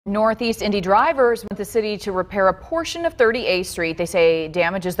Northeast Indy drivers want the city to repair a portion of 30A Street they say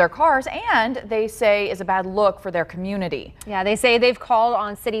damages their cars and they say is a bad look for their community. Yeah, they say they've called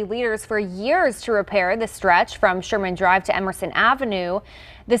on city leaders for years to repair the stretch from Sherman Drive to Emerson Avenue.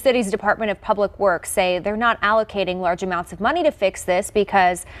 The city's Department of Public Works say they're not allocating large amounts of money to fix this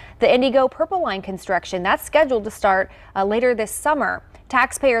because the Indigo Purple Line construction that's scheduled to start later this summer.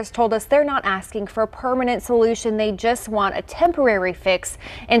 Taxpayers told us they're not asking for a permanent solution. They just want a temporary fix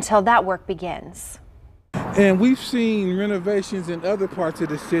until that work begins. And we've seen renovations in other parts of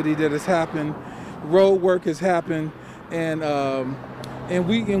the city that has happened. Road work has happened, and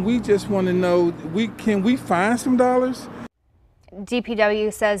we just want to know, can we find some dollars?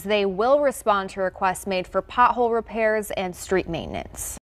 DPW says they will respond to requests made for pothole repairs and street maintenance.